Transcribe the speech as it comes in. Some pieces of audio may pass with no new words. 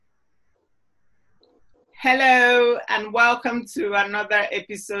Hello and welcome to another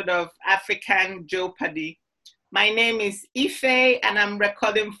episode of African Jeopardy. My name is Ife and I'm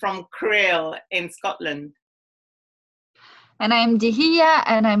recording from Crail in Scotland. And I'm Dihia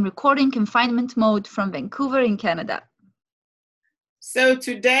and I'm recording confinement mode from Vancouver in Canada. So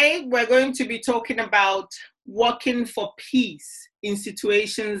today we're going to be talking about working for peace in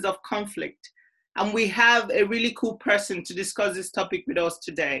situations of conflict. And we have a really cool person to discuss this topic with us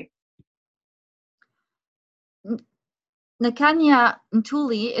today. Nakanya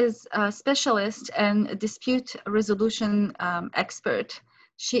Ntuli is a specialist and dispute resolution expert.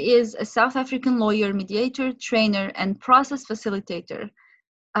 She is a South African lawyer, mediator, trainer, and process facilitator.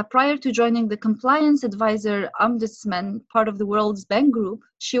 Prior to joining the Compliance Advisor Ombudsman, part of the World Bank Group,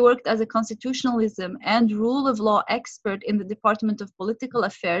 she worked as a constitutionalism and rule of law expert in the Department of Political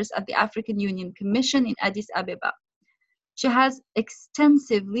Affairs at the African Union Commission in Addis Ababa. She has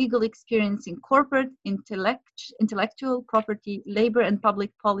extensive legal experience in corporate, intellectual property, labor, and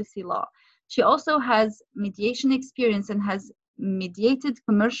public policy law. She also has mediation experience and has mediated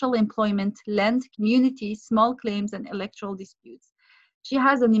commercial employment, land, community, small claims, and electoral disputes. She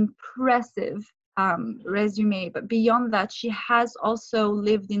has an impressive resume, but beyond that, she has also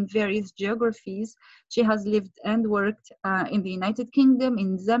lived in various geographies. She has lived and worked in the United Kingdom,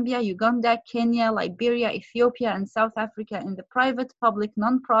 in Zambia, Uganda, Kenya, Liberia, Ethiopia, and South Africa in the private, public,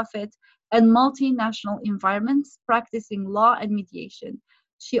 non-profit, and multinational environments, practicing law and mediation.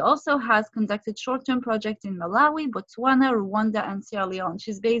 She also has conducted short-term projects in Malawi, Botswana, Rwanda, and Sierra Leone.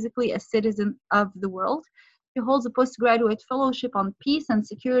 She's basically a citizen of the world. She holds a postgraduate fellowship on peace and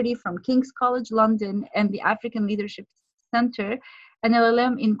security from King's College London and the African Leadership Center, an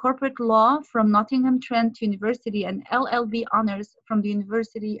LLM in corporate law from Nottingham Trent University, and LLB honors from the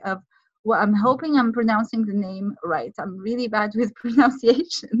University of, well, I'm hoping I'm pronouncing the name right. I'm really bad with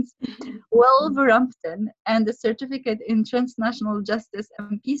pronunciations. Wolverhampton, and a certificate in transnational justice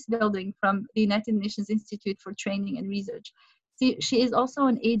and peace building from the United Nations Institute for Training and Research. She is also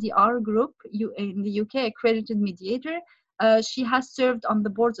an ADR group in the UK accredited mediator. She has served on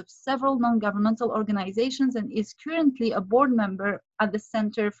the boards of several non-governmental organizations and is currently a board member at the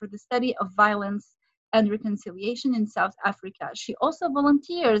Center for the Study of Violence and Reconciliation in South Africa. She also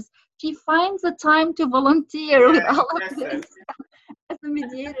volunteers. She finds the time to volunteer with all of this as a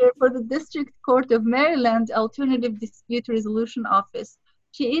mediator for the District Court of Maryland Alternative Dispute Resolution Office.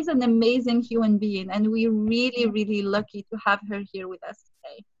 She is an amazing human being, and we're really, really lucky to have her here with us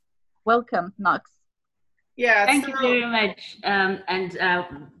today. Welcome, Knox. Yeah. Thank you very much.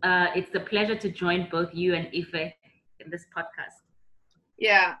 It's a pleasure to join both you and Ife in this podcast.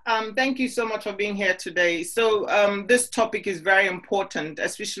 Yeah, thank you so much for being here today. So this topic is very important,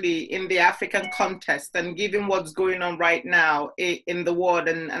 especially in the African context and given what's going on right now in the world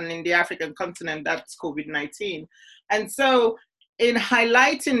and in the African continent, that's COVID-19. And so in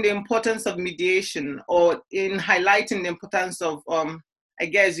highlighting the importance of mediation, or in highlighting the importance of, I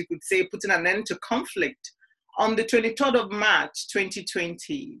guess you could say, putting an end to conflict, on the 23rd of March,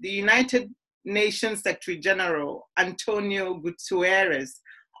 2020, the United Nations Secretary General Antonio Guterres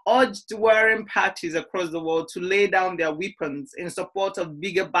urged warring parties across the world to lay down their weapons in support of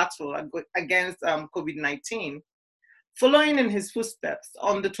bigger battle against COVID-19. Following in his footsteps,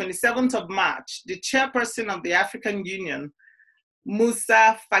 on the 27th of March, the chairperson of the African Union,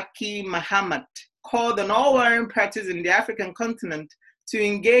 Musa Faki Mahamat, called on all warring parties in the African continent to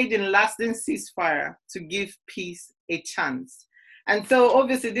engage in lasting ceasefire to give peace a chance. And so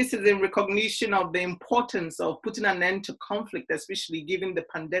obviously this is in recognition of the importance of putting an end to conflict, especially given the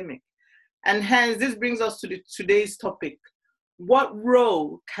pandemic. And hence this brings us to today's topic. What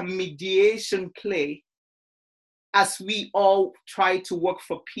role can mediation play as we all try to work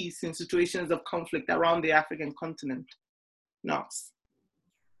for peace in situations of conflict around the African continent? Knox.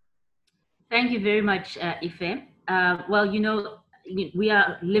 Thank you very much, Ife. Well, we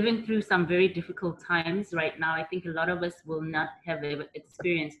are living through some very difficult times right now. I think a lot of us will not have ever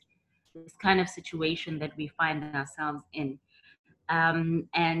experienced this kind of situation that we find ourselves in.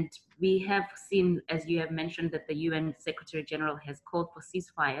 And we have seen, as you have mentioned, that the UN Secretary General has called for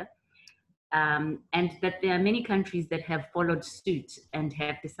ceasefire, and that there are many countries that have followed suit and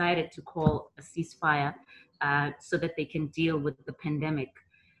have decided to call a ceasefire so that they can deal with the pandemic.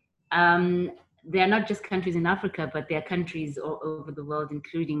 They are not just countries in Africa, but they are countries all over the world,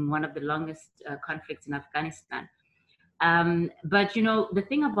 including one of the longest conflicts in Afghanistan. But the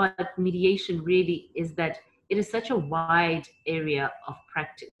thing about mediation really is that it is such a wide area of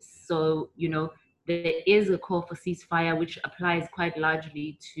practice. So, there is a call for ceasefire, which applies quite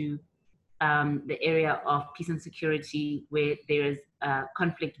largely to the area of peace and security, where there is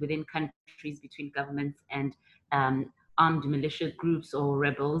conflict within countries between governments and armed militia groups or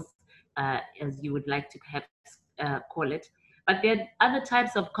rebels, as you would like to perhaps call it. But there are other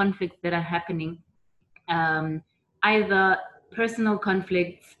types of conflicts that are happening, either personal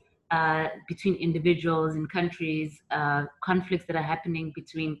conflicts between individuals and countries, conflicts that are happening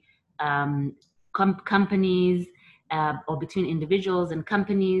between companies, or between individuals and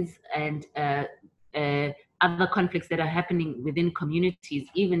companies, and other conflicts that are happening within communities,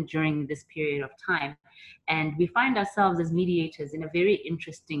 even during this period of time. And we find ourselves as mediators in a very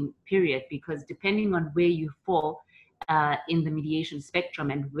interesting period, because depending on where you fall in the mediation spectrum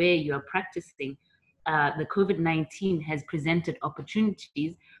and where you are practicing, the COVID-19 has presented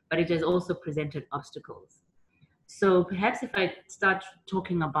opportunities, but it has also presented obstacles. So perhaps if I start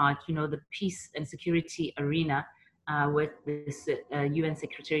talking about, the peace and security arena, what this UN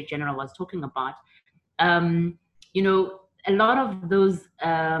Secretary General was talking about, a lot of those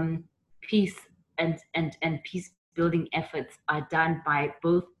peace and peace building efforts are done by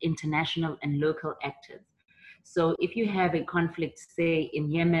both international and local actors. So if you have a conflict, say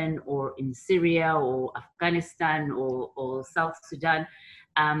in Yemen or in Syria or Afghanistan or South Sudan,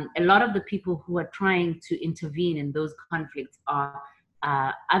 a lot of the people who are trying to intervene in those conflicts are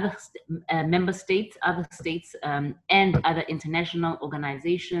other member states, other states, and other international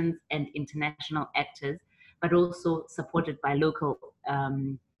organizations and international actors, but also supported by local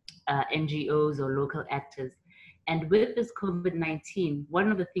NGOs or local actors. And with this COVID-19,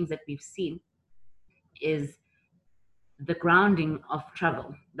 one of the things that we've seen is the grounding of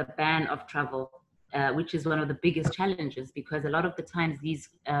travel, the ban of travel, which is one of the biggest challenges, because a lot of the times these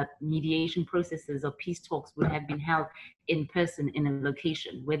mediation processes or peace talks would have been held in person in a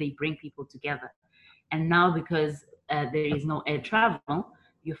location where they bring people together. And now, because there is no air travel,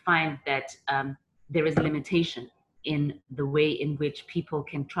 you find that there is a limitation in the way in which people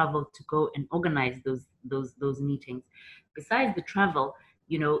can travel to go and organize those meetings. Besides the travel,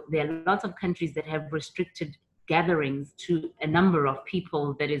 there are lots of countries that have restricted gatherings to a number of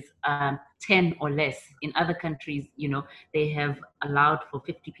people that is 10 or less. In other countries, they have allowed for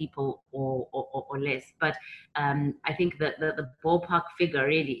 50 people or less. But I think that the ballpark figure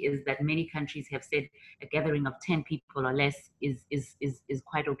really is that many countries have said a gathering of 10 people or less is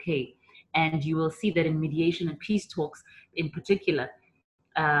quite okay. And you will see that in mediation and peace talks in particular,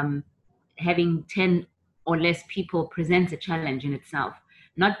 having 10 or less people presents a challenge in itself.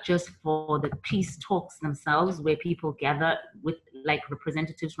 Not just for the peace talks themselves, where people gather with like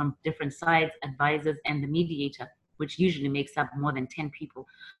representatives from different sides, advisors, and the mediator, which usually makes up more than 10 people,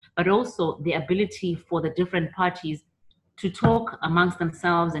 but also the ability for the different parties to talk amongst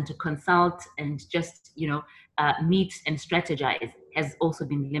themselves and to consult and just, meet and strategize has also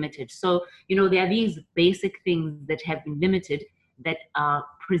been limited. So, there are these basic things that have been limited that are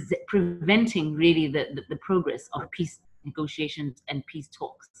preventing really the progress of peace negotiations and peace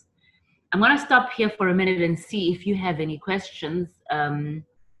talks. I'm going to stop here for a minute and see if you have any questions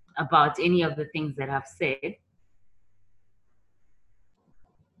about any of the things that I've said.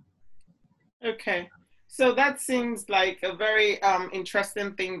 Okay, so that seems like a very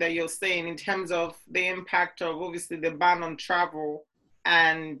interesting thing that you're saying in terms of the impact of obviously the ban on travel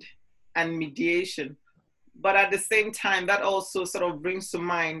and mediation. But at the same time, that also sort of brings to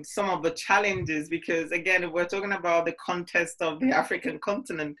mind some of the challenges, because again, if we're talking about the context of the African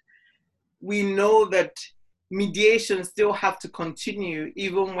continent, we know that mediation still have to continue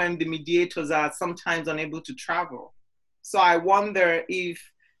even when the mediators are sometimes unable to travel. So I wonder if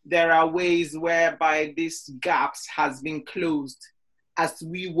there are ways whereby these gaps has been closed as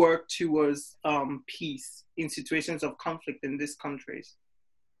we work towards peace in situations of conflict in these countries.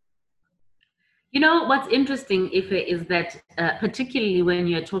 What's interesting, Ife, is that particularly when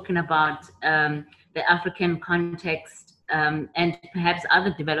you're talking about the African context and perhaps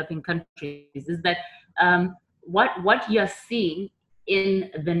other developing countries, is that what you're seeing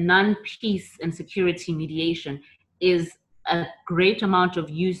in the non-peace and security mediation is a great amount of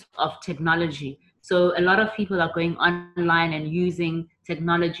use of technology. So a lot of people are going online and using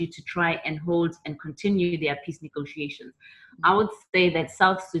technology to try and hold and continue their peace negotiations. I would say that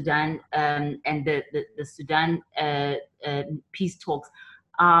South Sudan and the Sudan peace talks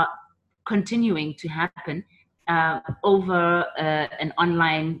are continuing to happen over an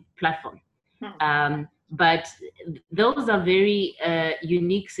online platform. But those are very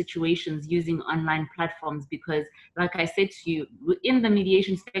unique situations using online platforms, because like I said to you, in the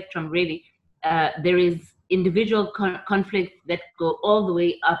mediation spectrum, really, there is individual conflicts that go all the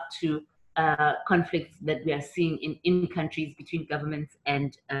way up to conflicts that we are seeing in countries between governments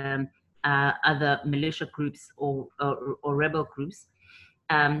and other militia groups or rebel groups.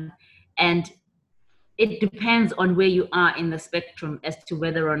 And it depends on where you are in the spectrum as to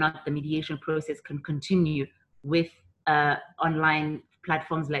whether or not the mediation process can continue with online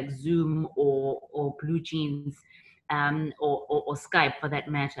platforms like Zoom or BlueJeans or Skype for that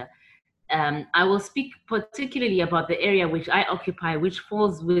matter. I will speak particularly about the area which I occupy, which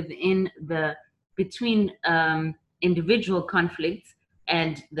falls within between individual conflicts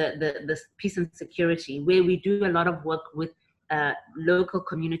and the peace and security, where we do a lot of work with local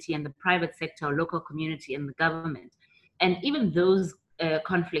community and the private sector, local community and the government. And even those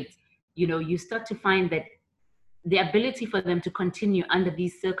conflicts, you start to find that the ability for them to continue under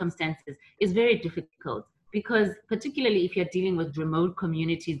these circumstances is very difficult, because particularly if you're dealing with remote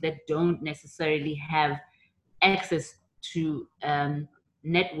communities that don't necessarily have access to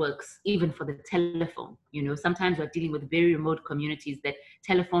networks, even for the telephone. Sometimes we're dealing with very remote communities that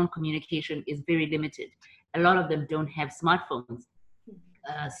telephone communication is very limited. A lot of them don't have smartphones.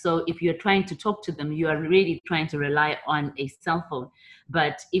 So if you're trying to talk to them, you are really trying to rely on a cell phone.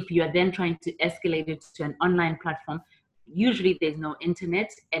 But if you are then trying to escalate it to an online platform, usually there's no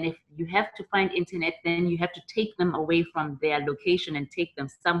internet. And if you have to find internet, then you have to take them away from their location and take them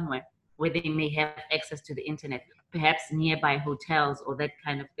somewhere where they may have access to the internet, perhaps nearby hotels or that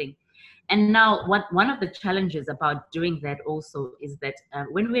kind of thing. And now one of the challenges about doing that also is that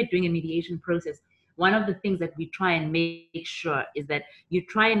when we're doing a mediation process, one of the things that we try and make sure is that you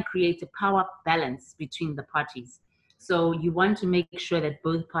try and create a power balance between the parties. So you want to make sure that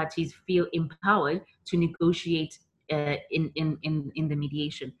both parties feel empowered to negotiate in the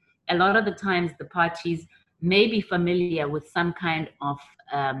mediation. A lot of the times the parties may be familiar with some kind of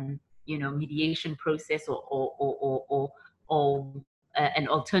mediation process or an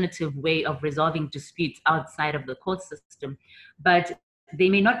alternative way of resolving disputes outside of the court system, but they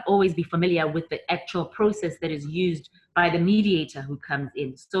may not always be familiar with the actual process that is used by the mediator who comes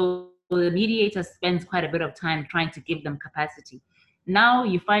in. So the mediator spends quite a bit of time trying to give them capacity. Now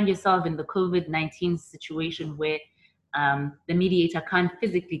you find yourself in the COVID-19 situation where the mediator can't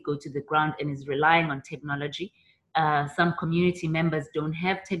physically go to the ground and is relying on technology. Some community members don't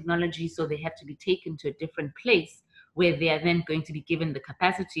have technology, so they have to be taken to a different place where they are then going to be given the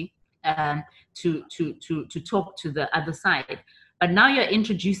capacity to talk to the other side. But now you're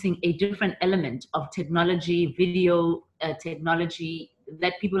introducing a different element of technology, video technology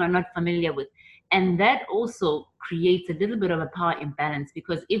that people are not familiar with. And that also creates a little bit of a power imbalance,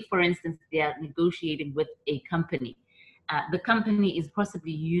 because if, for instance, they are negotiating with a company, the company is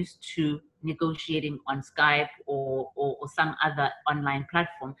possibly used to negotiating on Skype or some other online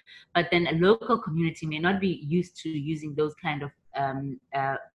platform, but then a local community may not be used to using those kind of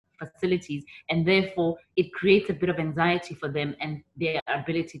facilities, and therefore it creates a bit of anxiety for them and their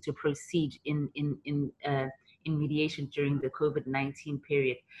ability to proceed in mediation during the COVID-19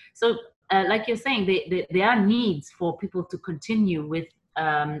 period. So like you're saying, there are needs for people to continue with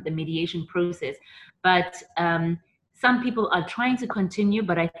the mediation process, but some people are trying to continue,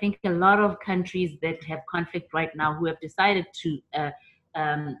 but I think a lot of countries that have conflict right now who have decided to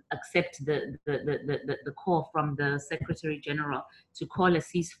accept the call from the Secretary General to call a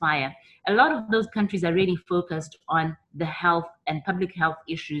ceasefire. A lot of those countries are really focused on the health and public health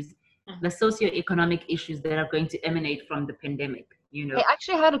issues, the socioeconomic issues that are going to emanate from the pandemic. I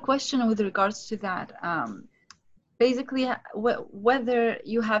actually had a question with regards to that. Basically, whether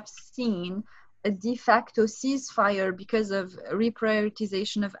you have seen a de facto ceasefire because of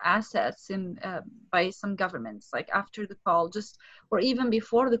reprioritization of assets by some governments, like after the call, or even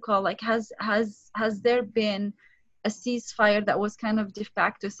before the call, like has there been a ceasefire that was kind of de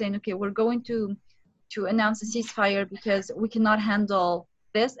facto saying, okay, we're going to announce a ceasefire because we cannot handle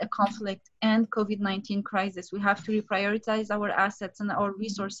this, a conflict and COVID-19 crisis. We have to reprioritize our assets and our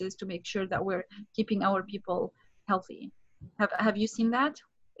resources to make sure that we're keeping our people healthy. Have you seen that?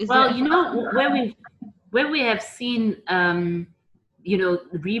 Well, where we have seen,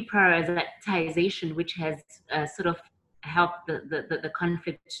 reprioritization, which has sort of helped the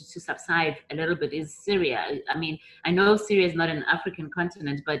conflict to subside a little bit, is Syria. I mean, I know Syria is not an African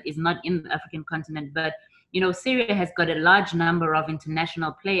continent, but is not in the African continent. But Syria has got a large number of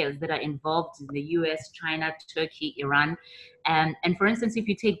international players that are involved in the US, China, Turkey, Iran, and for instance, if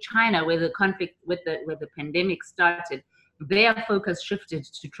you take China, where the conflict where the pandemic started, their focus shifted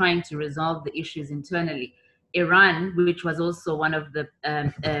to trying to resolve the issues internally. Iran, which was also one of the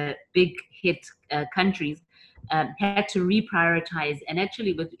big hit countries, had to reprioritize. And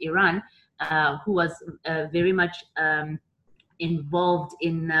actually with Iran, who was very much involved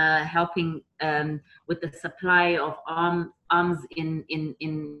in helping with the supply of arms in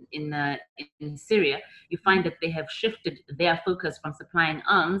Syria, you find that they have shifted their focus from supplying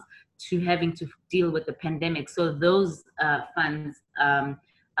arms to having to deal with the pandemic. So those funds have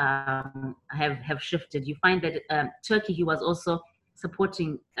shifted. You find that Turkey, he was also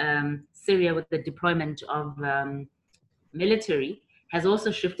supporting Syria with the deployment of military, has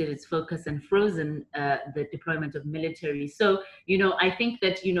also shifted its focus and frozen the deployment of military. So, I think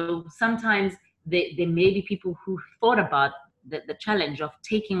that, sometimes there may be people who thought about the challenge of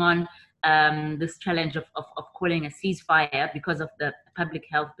taking on this challenge of calling a ceasefire because of the public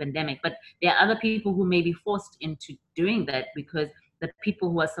health pandemic. But there are other people who may be forced into doing that because the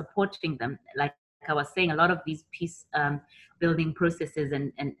people who are supporting them, like I was saying, a lot of these peace building processes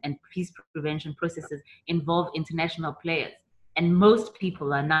and peace prevention processes involve international players. And most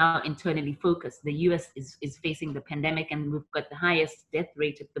people are now internally focused. The US is facing the pandemic, and we've got the highest death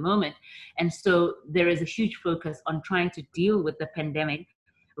rate at the moment. And so there is a huge focus on trying to deal with the pandemic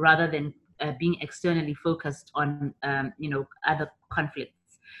rather than being externally focused on, other conflicts.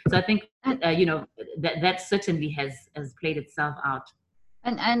 So I think, that certainly has played itself out.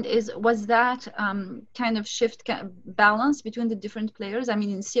 And was that kind of shift balance between the different players? I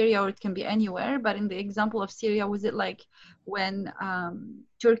mean, in Syria, or it can be anywhere, but in the example of Syria, was it like when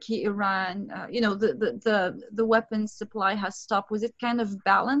Turkey, Iran, the weapons supply has stopped? Was it kind of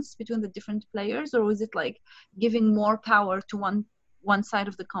balanced between the different players, or was it like giving more power to one side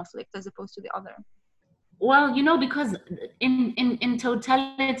of the conflict as opposed to the other? Well, because in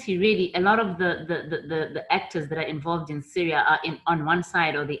totality, really, a lot of the actors that are involved in Syria are on one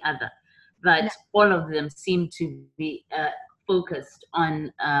side or the other, but all of them seem to be focused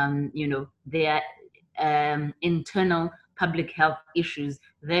on, their internal public health issues.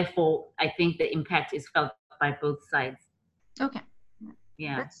 Therefore, I think the impact is felt by both sides. Okay.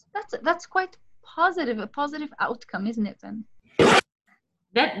 Yeah. That's quite positive, a positive outcome, isn't it then?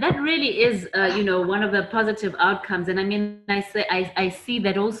 That really is, one of the positive outcomes. And I mean, I see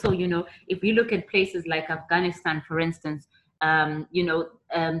that also, if you look at places like Afghanistan, for instance, what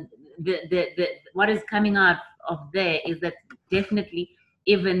is coming out of there is that definitely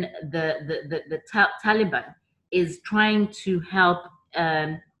even the Taliban is trying to help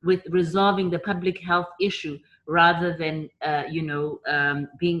with resolving the public health issue rather than,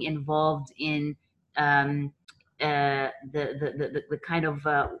 being involved in the kind of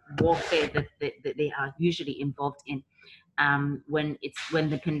warfare that they are usually involved in when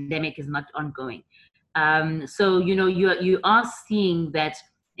the pandemic is not ongoing. So you are seeing that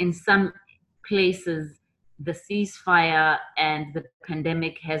in some places the ceasefire and the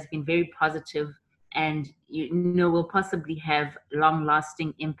pandemic has been very positive, and will possibly have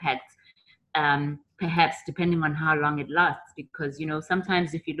long-lasting impacts. Perhaps depending on how long it lasts, because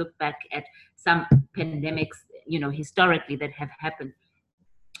sometimes if you look back at some pandemics historically that have happened,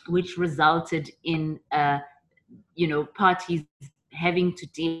 which resulted in parties having to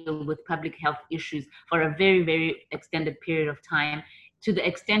deal with public health issues for a very, very extended period of time, to the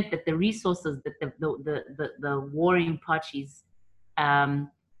extent that the resources that the warring parties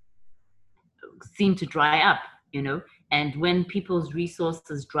seem to dry up, and when people's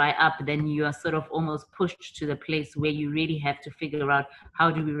resources dry up, then you are sort of almost pushed to the place where you really have to figure out how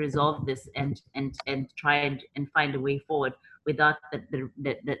do we resolve this and try and find a way forward without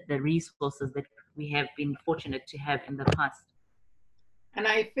the resources that we have been fortunate to have in the past. And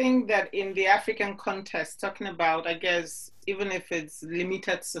I think that in the African context, talking about, I guess, even if it's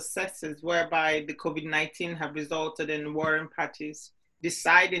limited successes whereby the COVID-19 have resulted in warring parties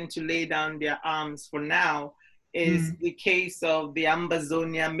deciding to lay down their arms for now, is the case of the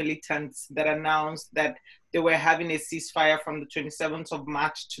Ambazonia militants that announced that they were having a ceasefire from the 27th of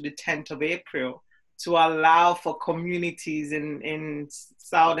March to the 10th of April to allow for communities in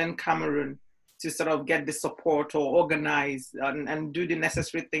southern Cameroon to sort of get the support or organize and do the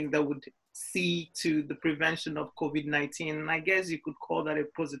necessary things that would see to the prevention of COVID-19. And I guess you could call that a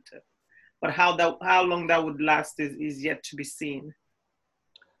positive. But how long that would last is yet to be seen.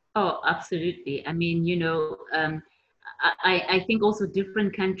 Oh, absolutely. I mean, I think also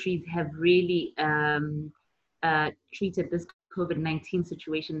different countries have really treated this COVID-19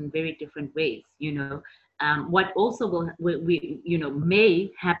 situation in very different ways. What also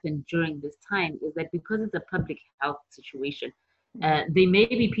may happen during this time is that because it's a public health situation, there may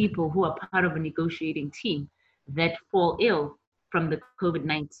be people who are part of a negotiating team that fall ill from the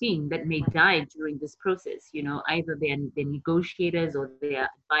COVID-19 that may die during this process. Either they're negotiators or they're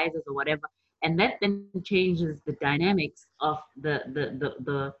advisors or whatever, and that then changes the dynamics of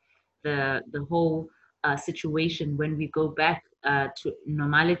the whole situation when we go back to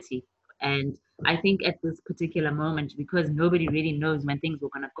normality. And I think at this particular moment, because nobody really knows when things are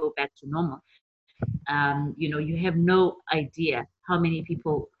going to go back to normal, you have no idea how many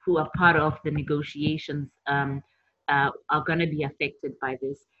people who are part of the negotiations are going to be affected by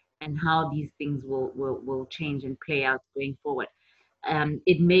this, and how these things will change and play out going forward.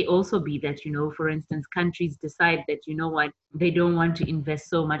 It may also be that, for instance, countries decide that, what, they don't want to invest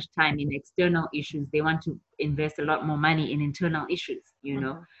so much time in external issues. They want to invest a lot more money in internal issues,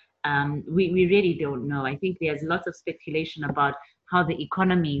 we really don't know. I think there's lots of speculation about how the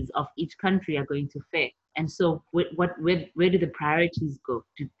economies of each country are going to fare. And so where do the priorities go?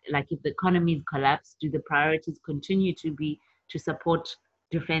 Like, if the economies collapse, do the priorities continue to be to support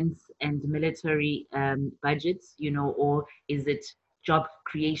defense and military budgets, or is it job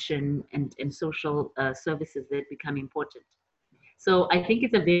creation and social services that become important? So I think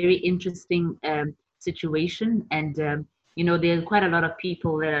it's a very interesting situation. And, there are quite a lot of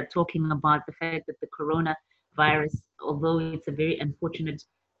people that are talking about the fact that the coronavirus, although it's a very unfortunate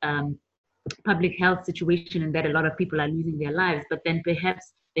public health situation and that a lot of people are losing their lives, but then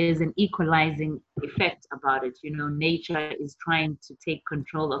perhaps there's an equalizing effect about it. Nature is trying to take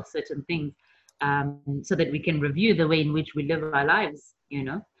control of certain things, so that we can review the way in which we live our lives.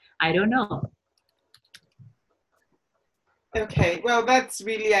 I don't know. Okay, well, that's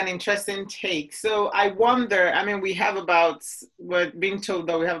really an interesting take. So I wonder, I mean, we're being told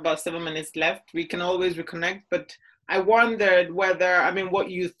that we have about 7 minutes left. We can always reconnect, but I wondered whether, what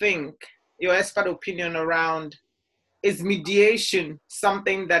you think, your expert opinion around, is mediation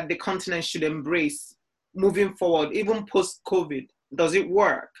something that the continent should embrace moving forward, even post-COVID? Does it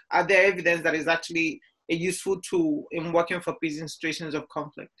work? Are there evidence that is actually a useful tool in working for peace in situations of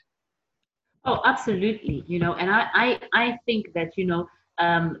conflict? Oh, absolutely. And I think that,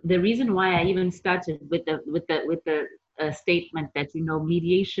 the reason why I even started with the statement that,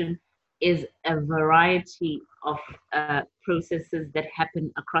 mediation is a variety of processes that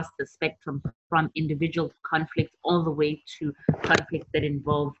happen across the spectrum, from individual conflict all the way to conflicts that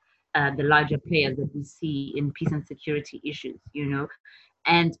involve the larger players that we see in peace and security issues,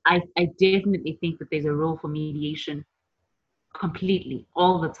 And I definitely think that there's a role for mediation completely,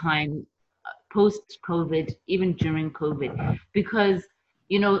 all the time, post-COVID, even during COVID, because,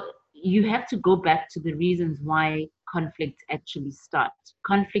 you have to go back to the reasons why conflicts actually start.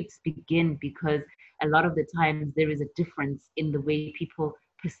 Conflicts begin because a lot of the times there is a difference in the way people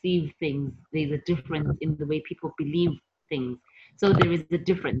perceive things. There's a difference in the way people believe things. So there is a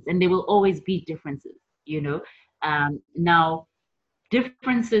difference, and there will always be differences, Now,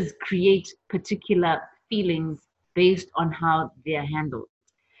 differences create particular feelings based on how they are handled.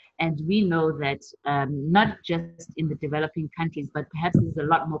 And we know that not just in the developing countries, but perhaps this is a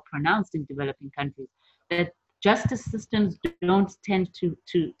lot more pronounced in developing countries, that justice systems don't tend to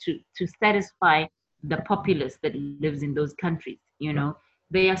satisfy the populace that lives in those countries.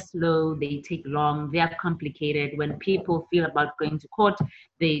 They are slow, they take long, they are complicated. When people feel about going to court,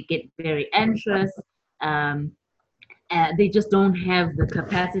 they get very anxious. They just don't have the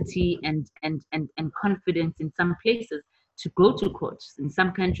capacity and confidence in some places to go to court. In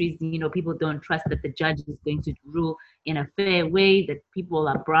some countries, people don't trust that the judge is going to rule in a fair way, that people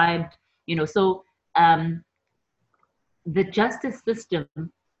are bribed, So the justice system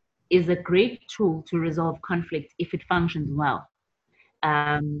is a great tool to resolve conflict if it functions well.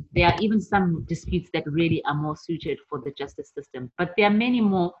 There are even some disputes that really are more suited for the justice system, but there are many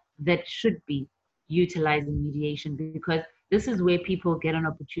more that should be utilizing mediation, because this is where people get an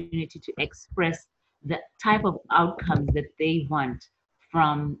opportunity to express the type of outcomes that they want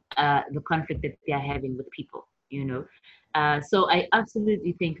from the conflict that they are having with people, So I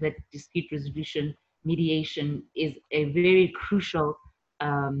absolutely think that dispute resolution, mediation, is a very crucial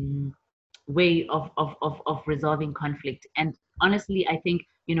way of resolving conflict. And honestly, I think,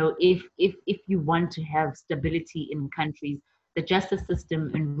 if you want to have stability in countries, the justice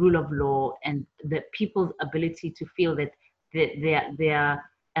system and rule of law and the people's ability to feel that their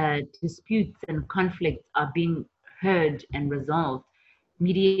disputes and conflicts are being heard and resolved,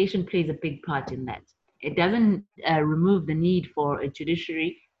 mediation plays a big part in that. It doesn't remove the need for a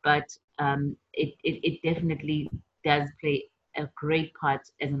judiciary, but it definitely does play a great part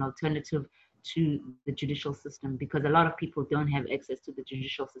as an alternative to the judicial system, because a lot of people don't have access to the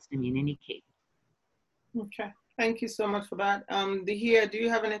judicial system in any case. Okay, thank you so much for that. Dahir, do you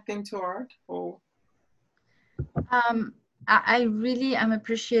have anything to add? Or I really am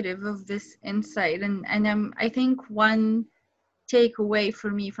appreciative of this insight, and I think one takeaway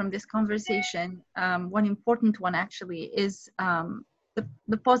for me from this conversation, one important one actually, is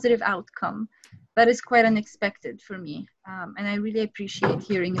the positive outcome that is quite unexpected for me. And I really appreciate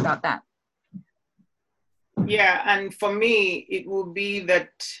hearing about that. Yeah, and for me, it will be that,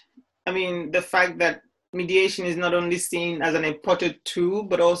 I mean, the fact that mediation is not only seen as an important tool,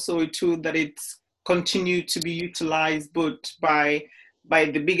 but also a tool that it's continued to be utilized both by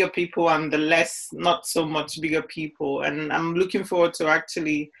the bigger people and the less, not so much bigger people. And I'm looking forward to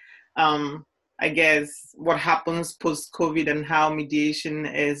actually, I guess, what happens post-COVID and how mediation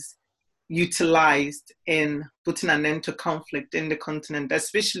is utilized in putting an end to conflict in the continent,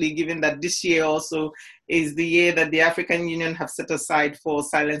 especially given that this year also is the year that the African Union have set aside for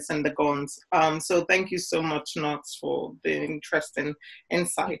silencing the guns. So thank you so much, Knox, for the interesting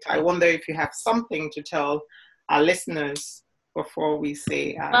insight. I wonder if you have something to tell our listeners before we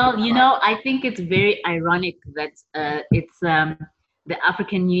say. Well, you know, I think it's very ironic that it's the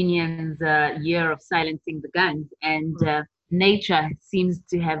African Union's year of silencing the guns, and nature seems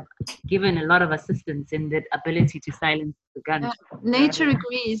to have given a lot of assistance in the ability to silence the guns. Nature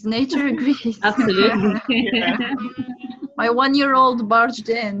agrees. Nature agrees. Absolutely. Yeah. My 1-year-old barged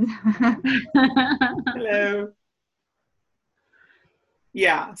in. Hello.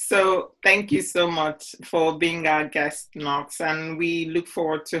 Yeah, so thank you so much for being our guest, Knox, and we look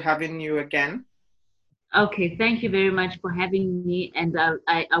forward to having you again. Okay, thank you very much for having me, and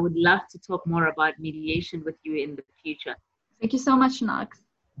I would love to talk more about mediation with you in the future. Thank you so much, Knox.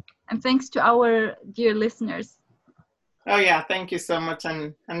 And thanks to our dear listeners. Oh yeah, thank you so much,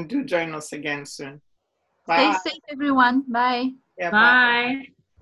 and do join us again soon. Stay safe, everyone. Bye. Yeah, Bye.